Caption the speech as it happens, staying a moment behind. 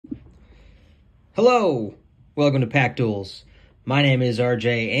Hello, welcome to Pack Duels. My name is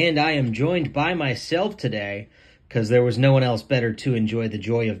RJ, and I am joined by myself today because there was no one else better to enjoy the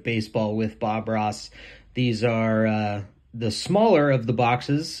joy of baseball with Bob Ross. These are the smaller of the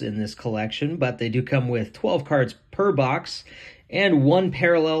boxes in this collection, but they do come with 12 cards per box and one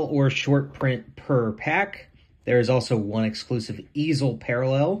parallel or short print per pack. There is also one exclusive easel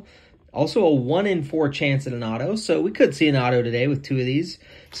parallel. Also a 1 in 4 chance at an auto, so we could see an auto today with two of these.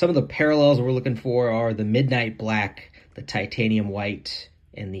 Some of the parallels we're looking for are the Midnight Black, the Titanium White,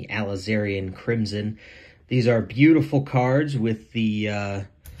 and the Alizarian Crimson. These are beautiful cards with the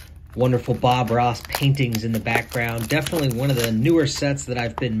wonderful Bob Ross paintings in the background. Definitely one of the newer sets that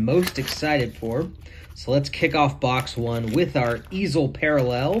I've been most excited for. So let's kick off box one with our easel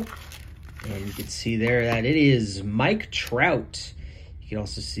parallel. And you can see there that it is Mike Trout. You can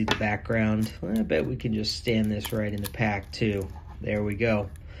also see the background. I bet we can just stand this right in the pack too. There we go.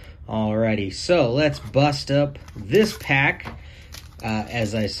 Alrighty, so let's bust up this pack.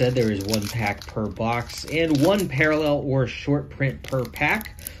 As I said, there is one pack per box and one parallel or short print per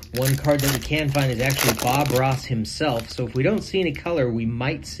pack. One card that we can find is actually Bob Ross himself. So if we don't see any color, we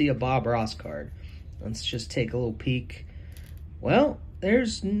might see a Bob Ross card. Let's just take a little peek. Well,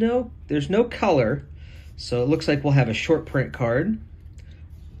 there's no color. So it looks like we'll have a short print card.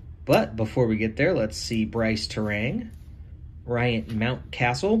 But before we get there, let's see Bryce Terang, Ryan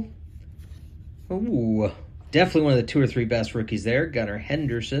Mountcastle. Ooh, definitely one of the 2 or 3 best rookies there. Gunnar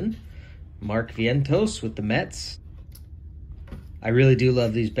Henderson, Mark Vientos with the Mets. I really do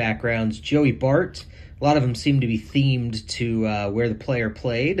love these backgrounds. Joey Bart, a lot of them seem to be themed to where the player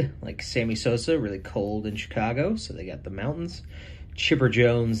played, like Sammy Sosa, really cold in Chicago, so they got the mountains. Chipper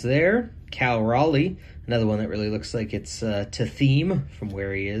Jones there. Cal Raleigh, another one that really looks like it's to theme from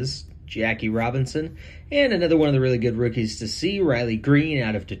where he is. Jackie Robinson, and another one of the really good rookies to see, Riley Green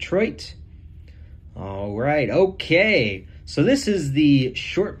out of Detroit. All right, okay. So this is the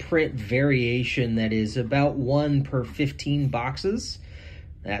short print variation that is about 1 per 15 boxes.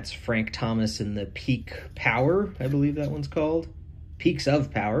 That's Frank Thomas in the Peak Power, I believe that one's called. Peaks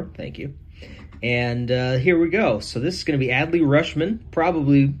of Power, thank you. And here we go. So this is going to be Adley Rutschman,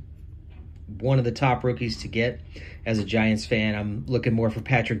 probably one of the top rookies to get. As a Giants fan, I'm looking more for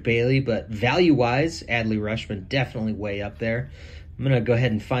Patrick Bailey, but value-wise, Adley Rutschman definitely way up there. I'm going to go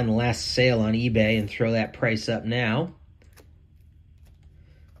ahead and find the last sale on eBay and throw that price up now.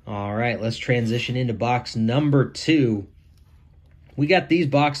 All right, let's transition into box number 2. We got these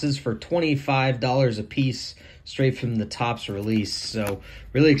boxes for $25 a piece straight from the Topps release. So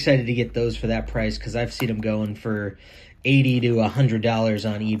really excited to get those for that price because I've seen them going for $80 to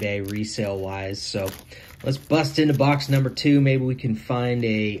 $100 on eBay resale-wise. So let's bust into box number 2. Maybe we can find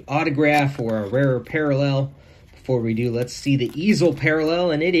a autograph or a rarer parallel. Before we do, let's see the easel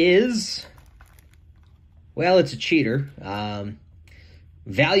parallel, and it is, well, it's a cheater.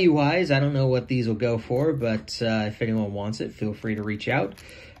 Value-wise, I don't know what these will go for, but if anyone wants it, feel free to reach out.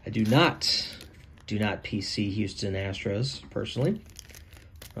 I do not PC Houston Astros, personally.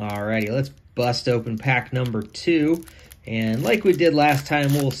 Alrighty, let's bust open pack number 2. And like we did last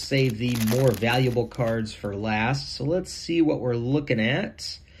time, we'll save the more valuable cards for last. So let's see what we're looking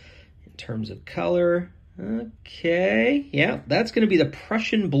at in terms of color. Okay, yeah, that's going to be the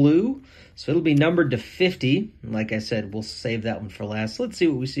Prussian Blue. So it'll be numbered to 50. Like I said, we'll save that one for last. Let's see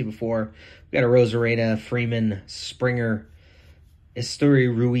what we see before. We got a Rosarena, Freeman, Springer,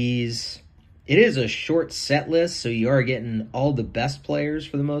 Esteury Ruiz. It is a short set list, so you are getting all the best players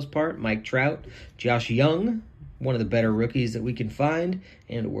for the most part. Mike Trout, Josh Young, one of the better rookies that we can find,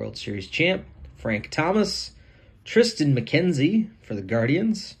 and a World Series champ. Frank Thomas, Tristan McKenzie for the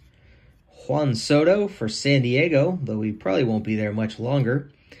Guardians, Juan Soto for San Diego, though he probably won't be there much longer.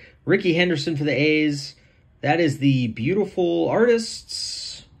 Ricky Henderson for the A's. That is the beautiful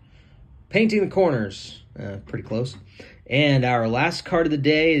artists painting the corners. Pretty close. And our last card of the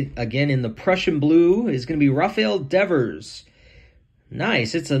day, again in the Prussian Blue, is going to be Rafael Devers.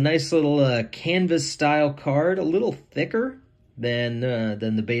 Nice. It's a nice little canvas-style card, a little thicker than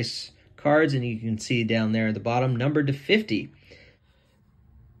the base cards, and you can see down there at the bottom, numbered to 50.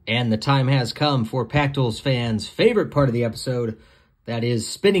 And the time has come for Pack Duels fans' favorite part of the episode, that is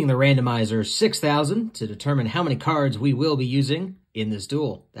spinning the randomizer 6,000 to determine how many cards we will be using in this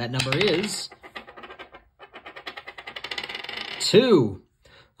duel. That number is 2.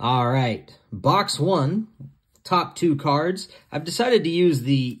 All right, box 1, top 2 cards. I've decided to use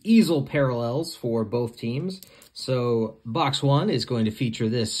the easel parallels for both teams. So box 1 is going to feature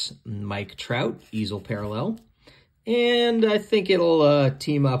this Mike Trout easel parallel. And I think it'll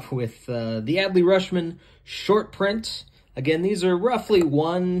team up with the Adley Rutschman short print Again, these are roughly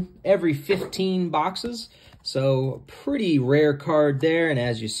one every 15 boxes. So pretty rare card there, and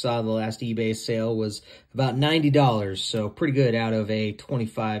as you saw, the last eBay sale was about $90, so pretty good out of a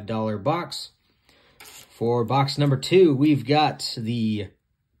 $25 box. For box number 2, we've got the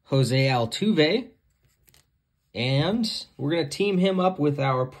Jose Altuve, and we're going to team him up with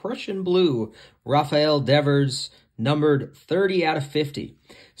our Prussian Blue Rafael Devers, numbered 30 out of 50.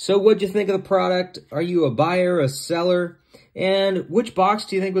 So what'd you think of the product? Are you a buyer, a seller? And which box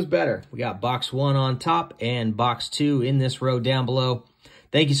do you think was better? We got box 1 on top and box 2 in this row down below.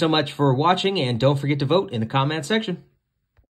 Thank you so much for watching, and don't forget to vote in the comment section.